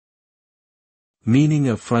Meaning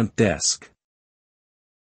of front desk.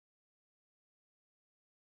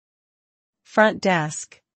 Front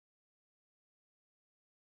desk.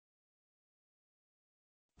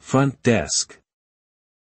 Front desk.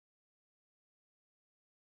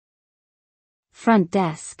 Front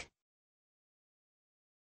desk.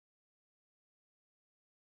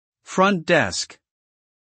 Front desk.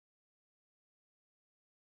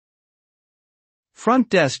 Front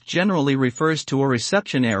desk generally refers to a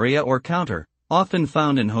reception area or counter, often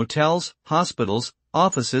found in hotels, hospitals,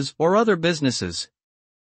 offices, or other businesses.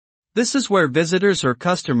 This is where visitors or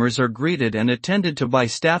customers are greeted and attended to by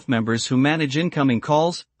staff members who manage incoming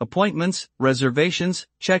calls, appointments, reservations,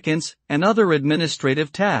 check-ins, and other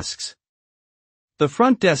administrative tasks. The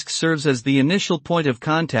front desk serves as the initial point of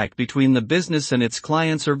contact between the business and its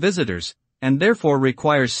clients or visitors, and therefore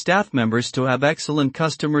requires staff members to have excellent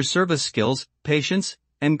customer service skills, patience,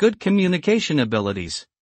 and good communication abilities.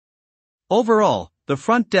 Overall, the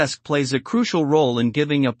front desk plays a crucial role in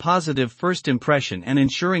giving a positive first impression and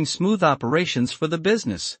ensuring smooth operations for the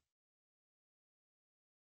business.